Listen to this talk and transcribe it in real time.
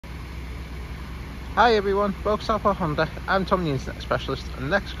Hi everyone, welcome to Southport Honda. I'm Tom, the Internet Specialist, and the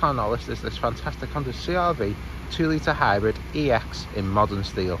next car on our list is this fantastic Honda CR-V 2-litre hybrid EX in modern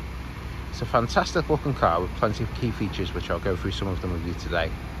steel. It's a fantastic looking car with plenty of key features, which I'll go through some of them with you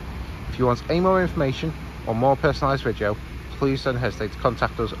today. If you want any more information or more personalised video, please don't hesitate to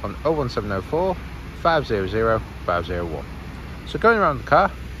contact us on 01704 500 501. So going around the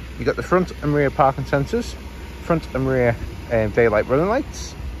car, you've got the front and rear parking sensors, front and rear daylight running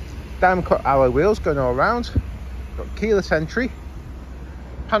lights, diamond cut alloy wheels going all around, got keyless entry,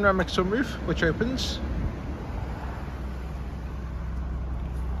 panoramic sunroof which opens,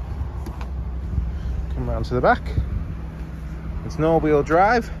 come around to the back, it's an all-wheel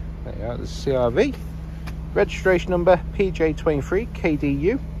drive, there you are, the CR-V, registration number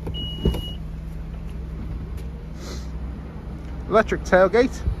PJ23KDU, electric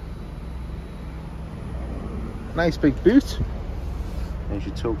tailgate, nice big boot. There's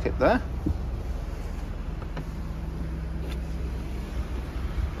your toolkit there.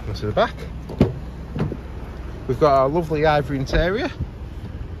 Come to the back. We've got our lovely ivory interior.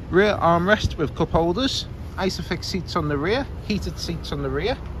 Rear armrest with cup holders. Isofix seats on the rear. Heated seats on the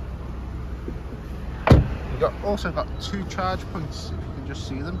rear. We've also got two charge points, if you can just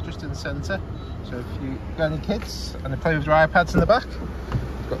see them, just in the centre. So if you've got any kids and they play with their iPads in the back,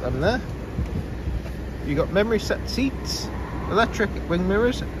 you've got them there. You've got memory set seats. Electric wing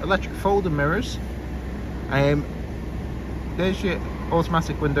mirrors, electric folding mirrors. There's your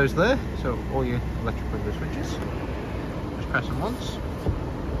automatic windows there, so all your electric window switches. Just press them once.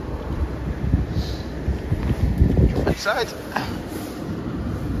 Jump inside.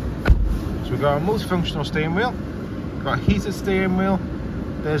 So we've got a multifunctional steering wheel. We've got a heated steering wheel.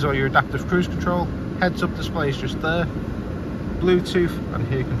 There's all your adaptive cruise control. Heads up display is just there. Bluetooth, and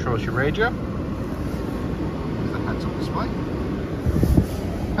here controls your radio. There's the heads up display.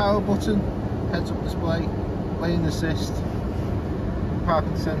 Power button, heads up display, lane assist,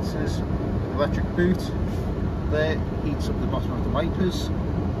 parking sensors, electric boot. There heats up the bottom of the wipers.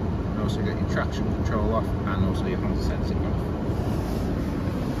 And also get your traction control off and also your Honda sensing off.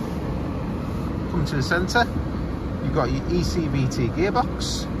 Coming to the centre, you've got your eCVT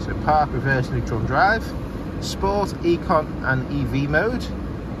gearbox, so park, reverse, neutral and drive, sport, econ and EV mode,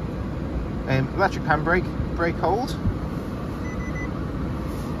 electric handbrake, brake hold.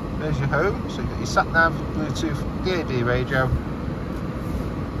 There's your home, so you've got your sat nav, Bluetooth, DAB radio,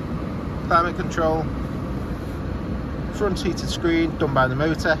 climate control, front heated screen done by the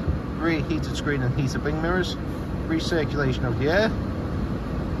motor, rear heated screen and heated wing mirrors, recirculation of the air,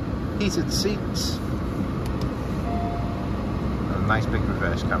 heated seats, and a nice big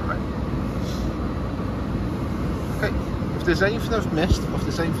reverse camera. Okay, if there's anything I've missed, or if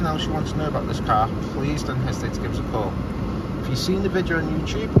there's anything else you want to know about this car, please don't hesitate to give us a call. If you've seen the video on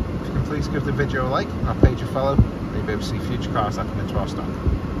YouTube, if you can please give the video a like and our page a follow, and you'll be able to see future cars that come into our stock.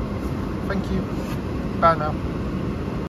 Thank you. Bye now.